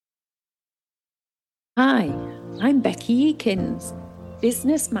Hi, I'm Becky Eakins,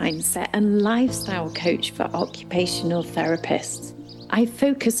 business mindset and lifestyle coach for occupational therapists. I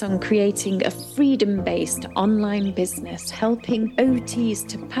focus on creating a freedom-based online business, helping OTs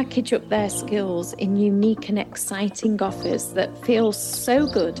to package up their skills in unique and exciting offers that feel so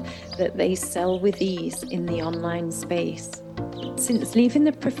good that they sell with ease in the online space. Since leaving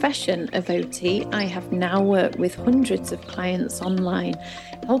the profession of OT, I have now worked with hundreds of clients online,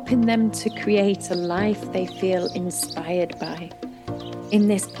 helping them to create a life they feel inspired by. In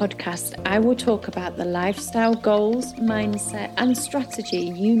this podcast, I will talk about the lifestyle goals, mindset, and strategy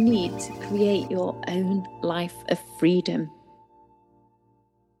you need to create your own life of freedom.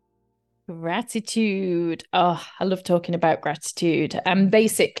 Gratitude. Oh, I love talking about gratitude. And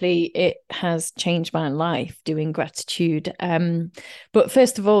basically, it has changed my life doing gratitude. But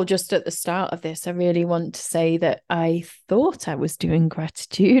first of all, just at the start of this, I really want to say that I thought I was doing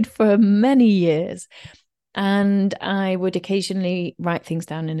gratitude for many years. And I would occasionally write things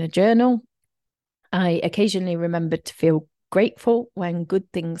down in a journal. I occasionally remembered to feel grateful when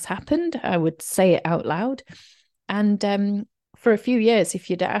good things happened. I would say it out loud. And for a few years, if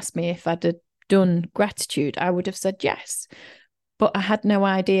you'd asked me if I'd done gratitude, I would have said yes. But I had no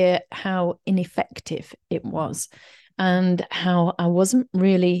idea how ineffective it was and how I wasn't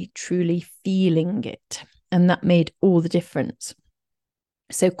really truly feeling it. And that made all the difference.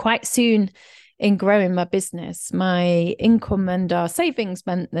 So quite soon in growing my business, my income and our savings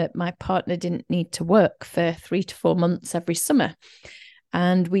meant that my partner didn't need to work for 3 to 4 months every summer.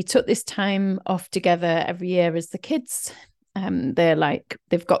 And we took this time off together every year as the kids.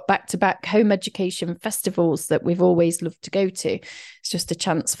 They've got back-to-back home education festivals that we've always loved to go to. It's just a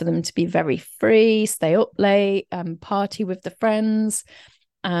chance for them to be very free, stay up late, party with the friends.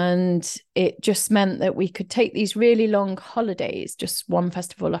 And it just meant that we could take these really long holidays, just one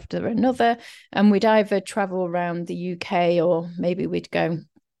festival after another. And we'd either travel around the UK or maybe we'd go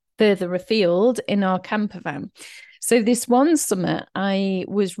further afield in our camper van. So this one summer, I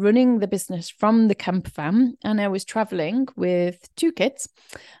was running the business from the camper van and I was traveling with 2 kids,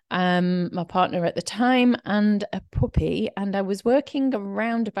 my partner at the time and a puppy, and I was working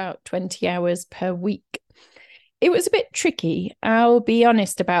around about 20 hours per week. It was a bit tricky, I'll be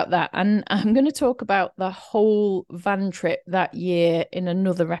honest about that. And I'm going to talk about the whole van trip that year in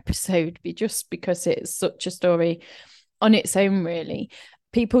another episode, just because it's such a story on its own, really.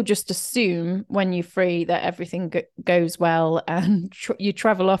 People just assume when you're free that everything goes well and you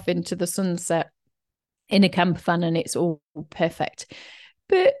travel off into the sunset in a camper van and it's all perfect.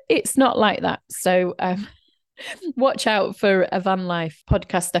 But it's not like that. So watch out for a van life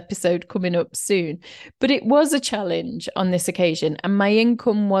podcast episode coming up soon. But it was a challenge on this occasion and my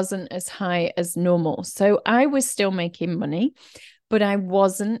income wasn't as high as normal. So I was still making money, but I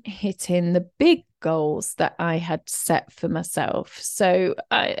wasn't hitting the big goals that I had set for myself. So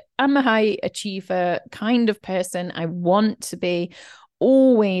I'm a high achiever kind of person. I want to be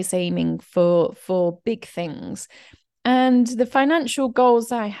always aiming for big things. And the financial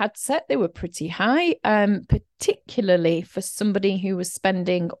goals I had set, they were pretty high, particularly for somebody who was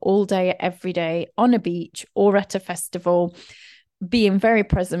spending all day, every day on a beach or at a festival, being very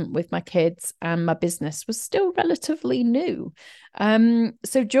present with my kids, and my business was still relatively new.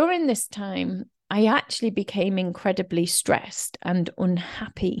 So during this time, I actually became incredibly stressed and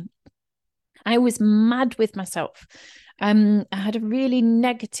unhappy. I was mad with myself. I had a really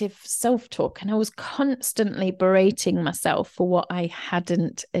negative self-talk and I was constantly berating myself for what I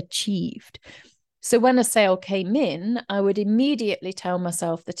hadn't achieved. So when a sale came in, I would immediately tell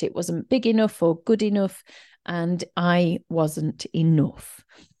myself that it wasn't big enough or good enough, and I wasn't enough.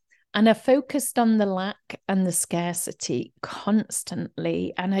 And I focused on the lack and the scarcity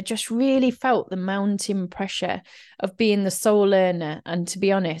constantly. And I just really felt the mounting pressure of being the sole earner. And to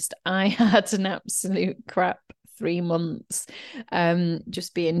be honest, I had an absolute crap 3 months.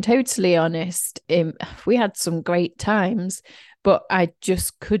 Just being totally honest, we had some great times, but I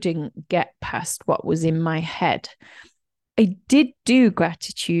just couldn't get past what was in my head. I did do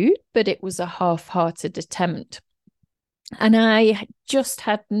gratitude, but it was a half-hearted attempt. And I just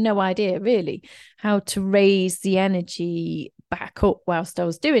had no idea really how to raise the energy back up whilst I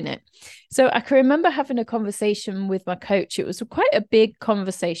was doing it. So I can remember having a conversation with my coach. It was quite a big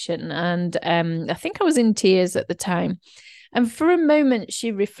conversation. And I think I was in tears at the time. And for a moment,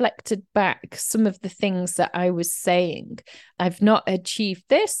 she reflected back some of the things that I was saying. I've not achieved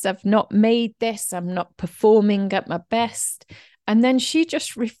this. I've not made this. I'm not performing at my best. And then she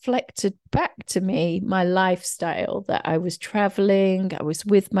just reflected back to me my lifestyle, that I was traveling, I was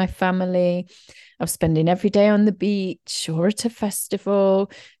with my family, I was spending every day on the beach or at a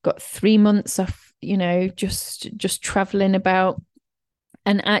festival, got 3 months off just traveling about.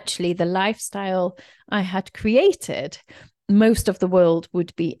 And actually, the lifestyle I had created, most of the world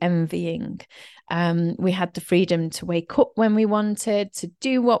would be envying. We had the freedom to wake up when we wanted, to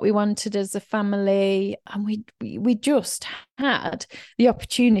do what we wanted as a family, and we just had the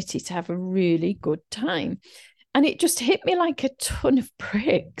opportunity to have a really good time. And it just hit me like a ton of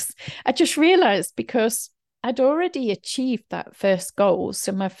bricks. I just realized, because I'd already achieved that first goal.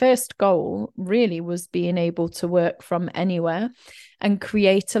 So my first goal really was being able to work from anywhere and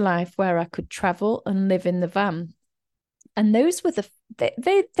create a life where I could travel and live in the van. And those were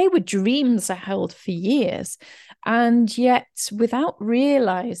they were dreams I held for years. And yet, without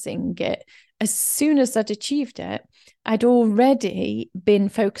realizing it, as soon as I'd achieved it, I'd already been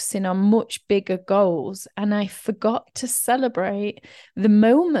focusing on much bigger goals. And I forgot to celebrate the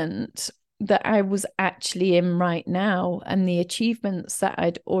moment that I was actually in right now and the achievements that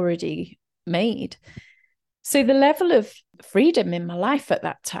I'd already made. So the level of freedom in my life at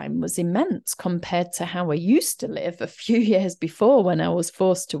that time was immense compared to how I used to live a few years before, when I was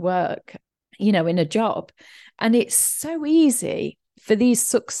forced to work, in a job. And it's so easy for these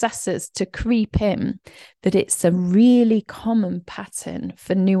successes to creep in, that it's a really common pattern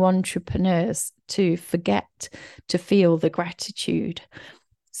for new entrepreneurs to forget to feel the gratitude.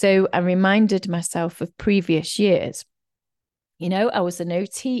 So I reminded myself of previous years. I was an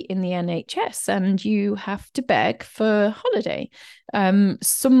OT in the NHS, and you have to beg for holiday.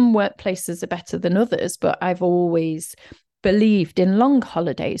 Some workplaces are better than others, but I've always believed in long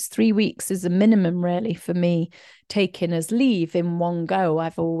holidays. 3 weeks is a minimum, really, for me, taken as leave in one go.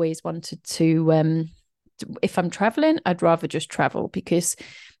 I've always wanted to, if I'm traveling, I'd rather just travel, because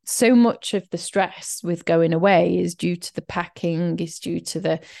so much of the stress with going away is due to the packing, is due to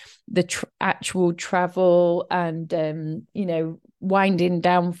the actual travel, and winding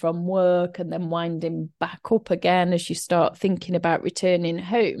down from work and then winding back up again as you start thinking about returning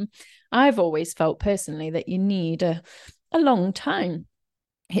home. I've always felt personally that you need a long time.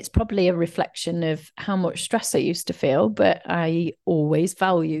 It's probably a reflection of how much stress I used to feel, but I always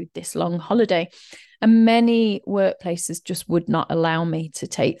valued this long holiday. And many workplaces just would not allow me to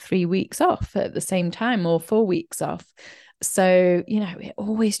take 3 weeks off at the same time, or 4 weeks off. So, it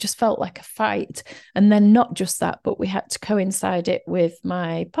always just felt like a fight. And then not just that, but we had to coincide it with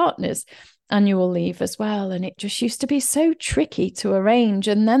my partner's annual leave as well. And it just used to be so tricky to arrange.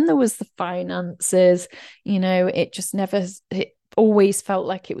 And then there was the finances, it always felt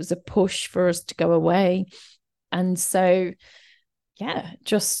like it was a push for us to go away. And so,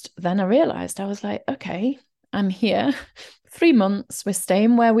 just then I realized, I was like, okay, I'm here 3 months. We're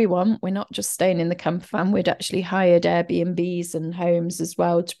staying where we want. We're not just staying in the camper van. We'd actually hired Airbnbs and homes as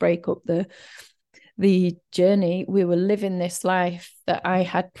well to break up the journey. We were living this life that I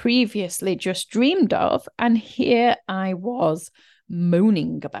had previously just dreamed of. And here I was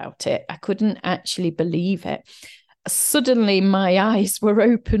moaning about it. I couldn't actually believe it. Suddenly my eyes were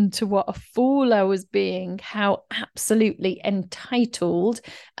open to what a fool I was being, how absolutely entitled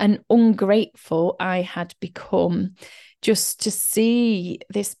and ungrateful I had become, just to see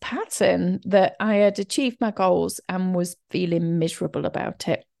this pattern that I had achieved my goals and was feeling miserable about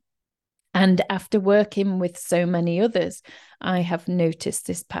it. And after working with so many others, I have noticed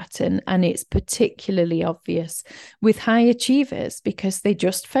this pattern, and it's particularly obvious with high achievers, because they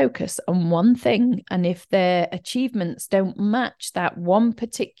just focus on one thing. And if their achievements don't match that one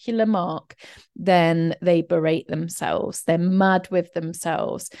particular mark, then they berate themselves. They're mad with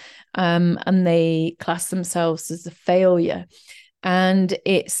themselves, and they class themselves as a failure. And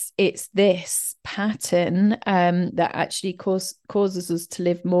it's this pattern that actually causes us to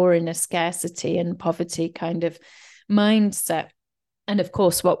live more in a scarcity and poverty kind of mindset. And of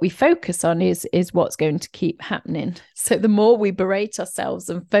course, what we focus on is what's going to keep happening. So the more we berate ourselves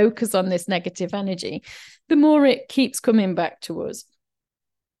and focus on this negative energy, the more it keeps coming back to us.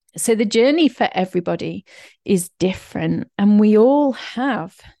 So the journey for everybody is different, and we all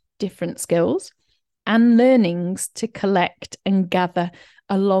have different skills and learnings to collect and gather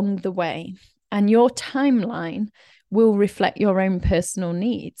along the way. And your timeline will reflect your own personal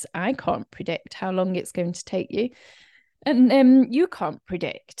needs. I can't predict how long it's going to take you, and you can't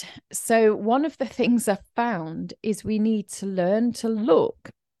predict. So one of the things I've found is we need to learn to look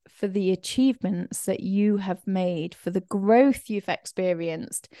for the achievements that you have made, for the growth you've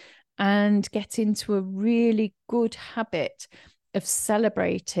experienced, and get into a really good habit of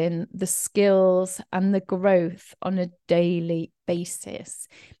celebrating the skills and the growth on a daily basis.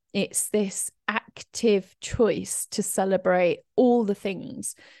 It's this active choice to celebrate all the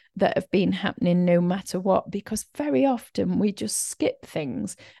things that have been happening no matter what, because very often we just skip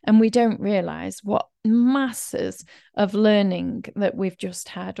things and we don't realize what masses of learning that we've just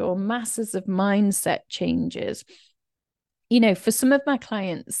had, or masses of mindset changes. For some of my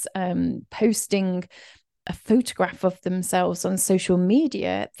clients, posting a photograph of themselves on social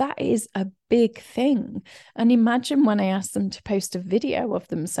media, that is a big thing. And imagine when I ask them to post a video of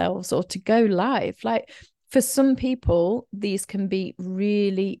themselves or to go live. Like, for some people, these can be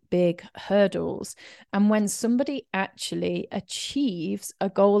really big hurdles. And when somebody actually achieves a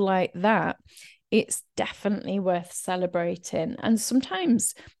goal like that, it's definitely worth celebrating. And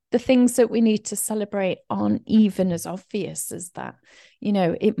sometimes the things that we need to celebrate aren't even as obvious as that.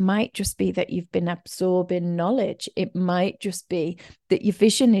 It might just be that you've been absorbing knowledge. It might just be that your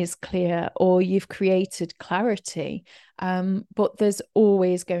vision is clear, or you've created clarity. But there's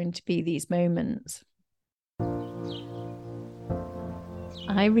always going to be these moments.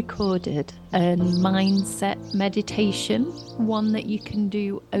 I recorded a mindset meditation, one that you can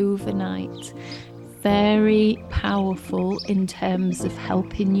do overnight. Very powerful in terms of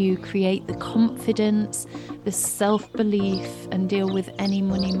helping you create the confidence, the self-belief, and deal with any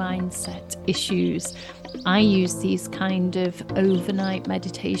money mindset issues. I use these kind of overnight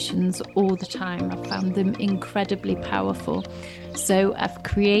meditations all the time. I found them incredibly powerful. So I've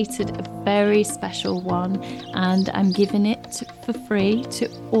created a very special one, and I'm giving it for free to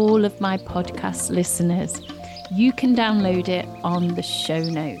all of my podcast listeners. You can download it on the show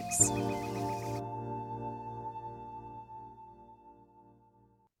notes.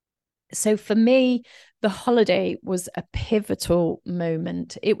 So for me, the holiday was a pivotal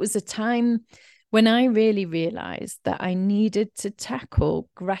moment. It was a time when I really realized that I needed to tackle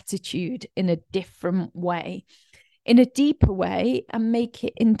gratitude in a different way, in a deeper way, and make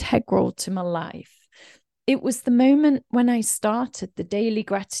it integral to my life. It was the moment when I started the daily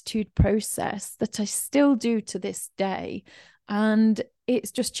gratitude process that I still do to this day. And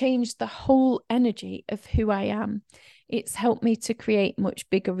it's just changed the whole energy of who I am. It's helped me to create much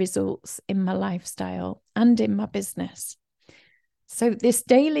bigger results in my lifestyle and in my business. So this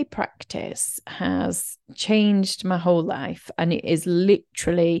daily practice has changed my whole life, and it is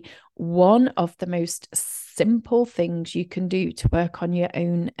literally one of the most simple things you can do to work on your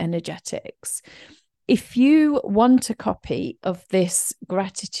own energetics. If you want a copy of this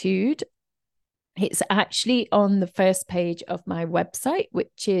gratitude, it's actually on the first page of my website,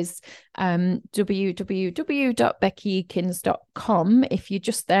 which is www.beckyekins.com. If you're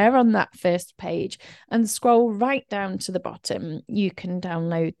just there on that first page and scroll right down to the bottom, you can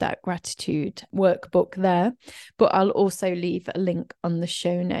download that gratitude workbook there. But I'll also leave a link on the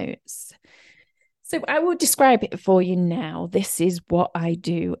show notes. So I will describe it for you now. This is what I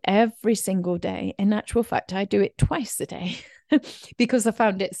do every single day. In actual fact, I do it twice a day because I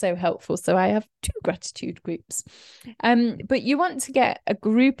found it so helpful. So I have 2 gratitude groups. But you want to get a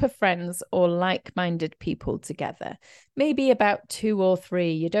group of friends or like-minded people together, maybe about 2 or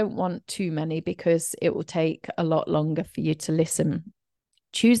 3. You don't want too many because it will take a lot longer for you to listen.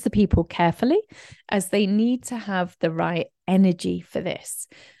 Choose the people carefully, as they need to have the right energy for this.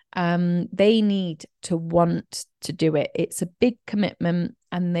 They need to want to do it. It's a big commitment,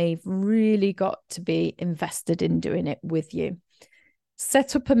 and they've really got to be invested in doing it with you.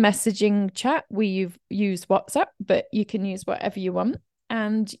 Set up a messaging chat. We use WhatsApp, but you can use whatever you want.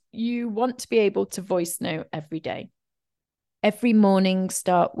 And you want to be able to voice note every day. Every morning,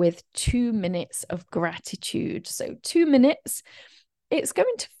 start with 2 minutes of gratitude. So 2 minutes. It's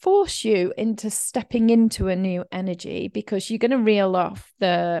going to force you into stepping into a new energy, because you're going to reel off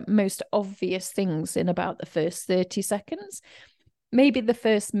the most obvious things in about the first 30 seconds, maybe the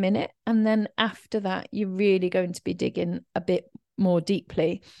first minute. And then after that, you're really going to be digging a bit more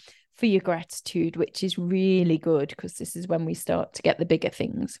deeply for your gratitude, which is really good, because this is when we start to get the bigger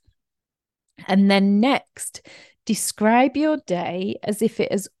things. And then next, describe your day as if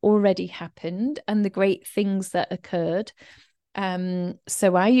it has already happened and the great things that occurred.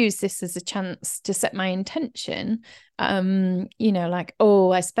 So I use this as a chance to set my intention, like,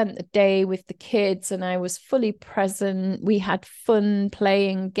 I spent the day with the kids and I was fully present. We had fun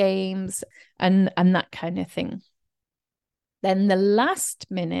playing games and that kind of thing. Then the last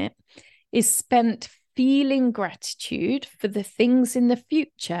minute is spent feeling gratitude for the things in the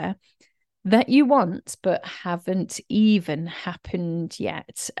future that you want but haven't even happened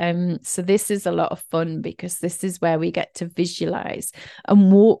yet. So this is a lot of fun, because this is where we get to visualize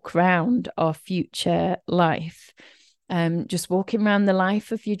and walk around our future life. Just walking around the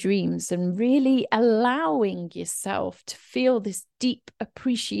life of your dreams and really allowing yourself to feel this deep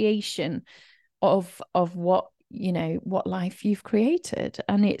appreciation of what what life you've created.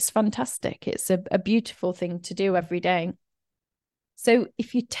 And it's fantastic. It's a beautiful thing to do every day. So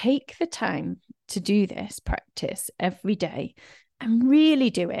if you take the time to do this practice every day and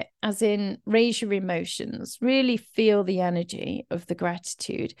really do it, as in raise your emotions, really feel the energy of the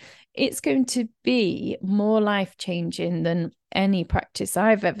gratitude, it's going to be more life-changing than any practice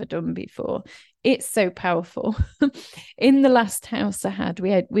I've ever done before. It's so powerful. In the last house I had,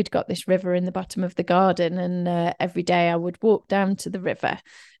 we'd got this river in the bottom of the garden, and every day I would walk down to the river,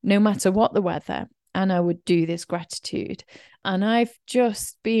 no matter what the weather, and I would do this gratitude. And I've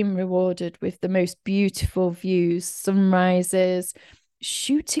just been rewarded with the most beautiful views, sunrises,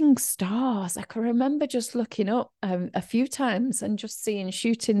 shooting stars. I can remember just looking up a few times and just seeing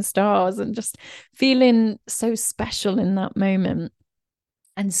shooting stars and just feeling so special in that moment.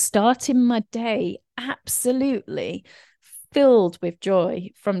 And starting my day absolutely filled with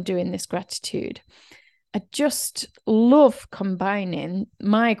joy from doing this gratitude. I just love combining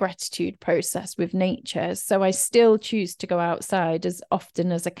my gratitude process with nature. So I still choose to go outside as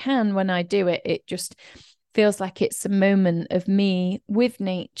often as I can. When I do it, it just feels like it's a moment of me with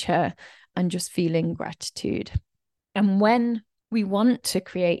nature and just feeling gratitude. And when we want to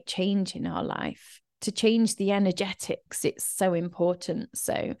create change in our life, to change the energetics, it's so important.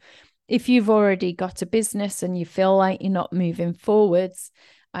 So if you've already got a business and you feel like you're not moving forwards,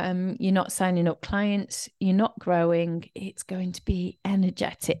 you're not signing up clients, you're not growing, it's going to be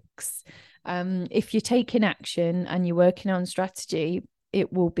energetics. If you're taking action and you're working on strategy,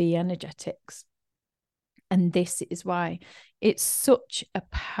 it will be energetics. And this is why it's such a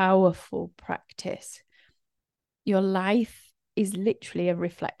powerful practice. Your life is literally a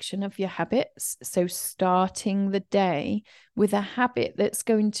reflection of your habits. So starting the day with a habit that's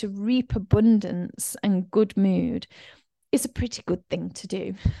going to reap abundance and good mood is a pretty good thing to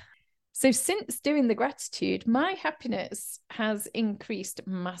do. So since doing the gratitude, my happiness has increased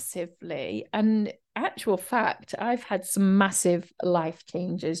massively. And actual fact, I've had some massive life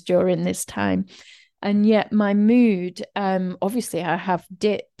changes during this time. And yet my mood, obviously I have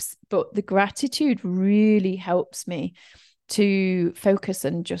dips, but the gratitude really helps me to focus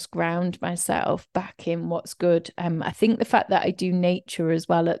and just ground myself back in what's good. I think the fact that I do nature as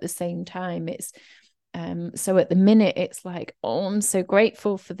well at the same time, it's so at the minute it's like, oh, I'm so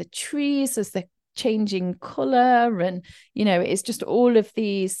grateful for the trees as they're changing color, and it's just all of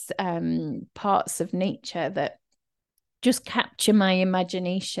these parts of nature that just capture my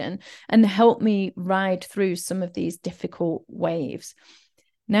imagination and help me ride through some of these difficult waves.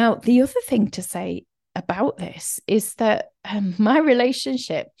 Now, the other thing to say about this is that my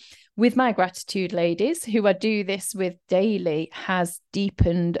relationship with my gratitude ladies, who I do this with daily, has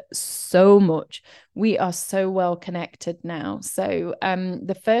deepened so much. We are so well connected now. So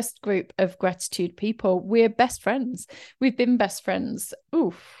the first group of gratitude people, we're best friends. We've been best friends,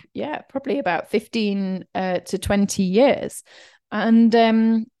 probably about 15 to 20 years.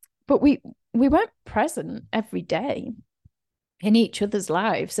 And but we weren't present every day in each other's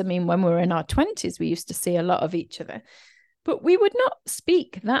lives. I mean, when we were in our 20s, we used to see a lot of each other, but we would not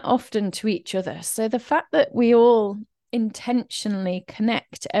speak that often to each other. So the fact that we all intentionally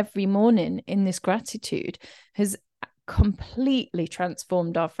connect every morning in this gratitude has completely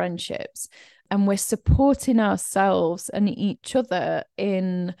transformed our friendships. And we're supporting ourselves and each other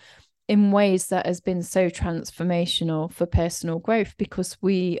in ways that has been so transformational for personal growth, because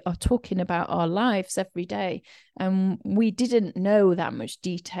we are talking about our lives every day, and we didn't know that much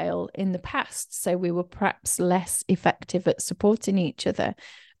detail in the past, so we were perhaps less effective at supporting each other.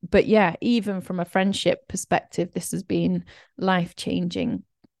 But yeah, even from a friendship perspective, this has been life-changing.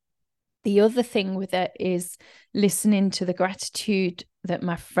 The other thing with it is listening to the gratitude that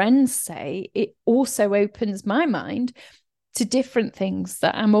my friends say. It also opens my mind to different things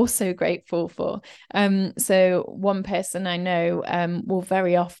that I'm also grateful for. So one person I know will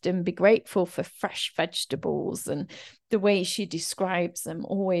very often be grateful for fresh vegetables, and the way she describes them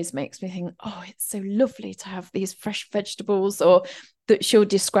always makes me think, oh, it's so lovely to have these fresh vegetables. Or that she'll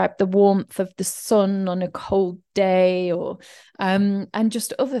describe the warmth of the sun on a cold day, or and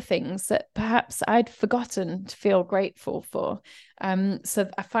just other things that perhaps I'd forgotten to feel grateful for. So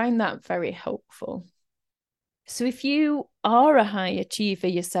I find that very helpful. So if you are a high achiever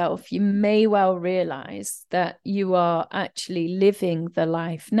yourself, you may well realize that you are actually living the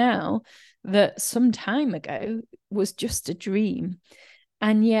life now that some time ago was just a dream.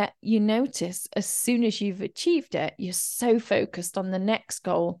 And yet you notice as soon as you've achieved it, you're so focused on the next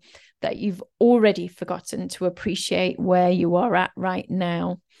goal that you've already forgotten to appreciate where you are at right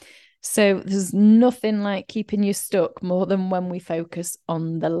now. So there's nothing like keeping you stuck more than when we focus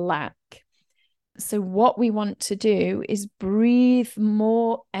on the lack. So what we want to do is breathe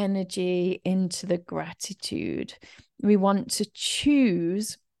more energy into the gratitude. We want to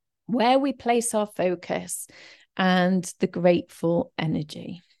choose where we place our focus and the grateful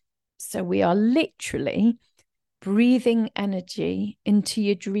energy. So we are literally breathing energy into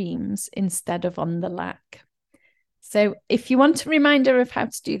your dreams instead of on the lack. So if you want a reminder of how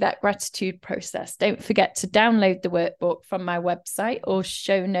to do that gratitude process, don't forget to download the workbook from my website or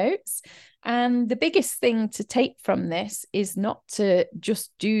show notes. And the biggest thing to take from this is not to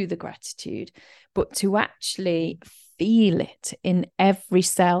just do the gratitude, but to actually feel it in every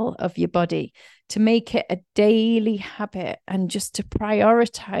cell of your body, to make it a daily habit and just to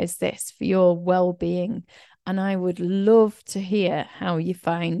prioritize this for your well-being. And I would love to hear how you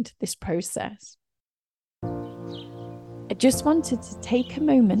find this process. I just wanted to take a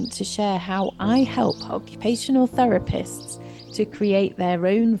moment to share how I help occupational therapists to create their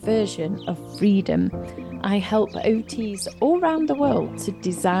own version of freedom. I help OTs all around the world to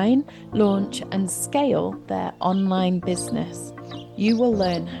design, launch, and scale their online business. You will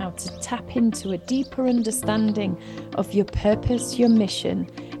learn how to tap into a deeper understanding of your purpose, your mission,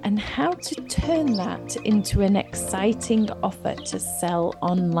 and how to turn that into an exciting offer to sell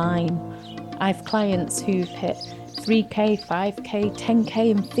online. I have clients who've hit 3K, 5K,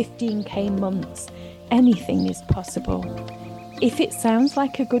 10K, and 15K months. Anything is possible. If it sounds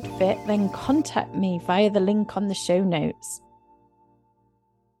like a good fit, then contact me via the link on the show notes.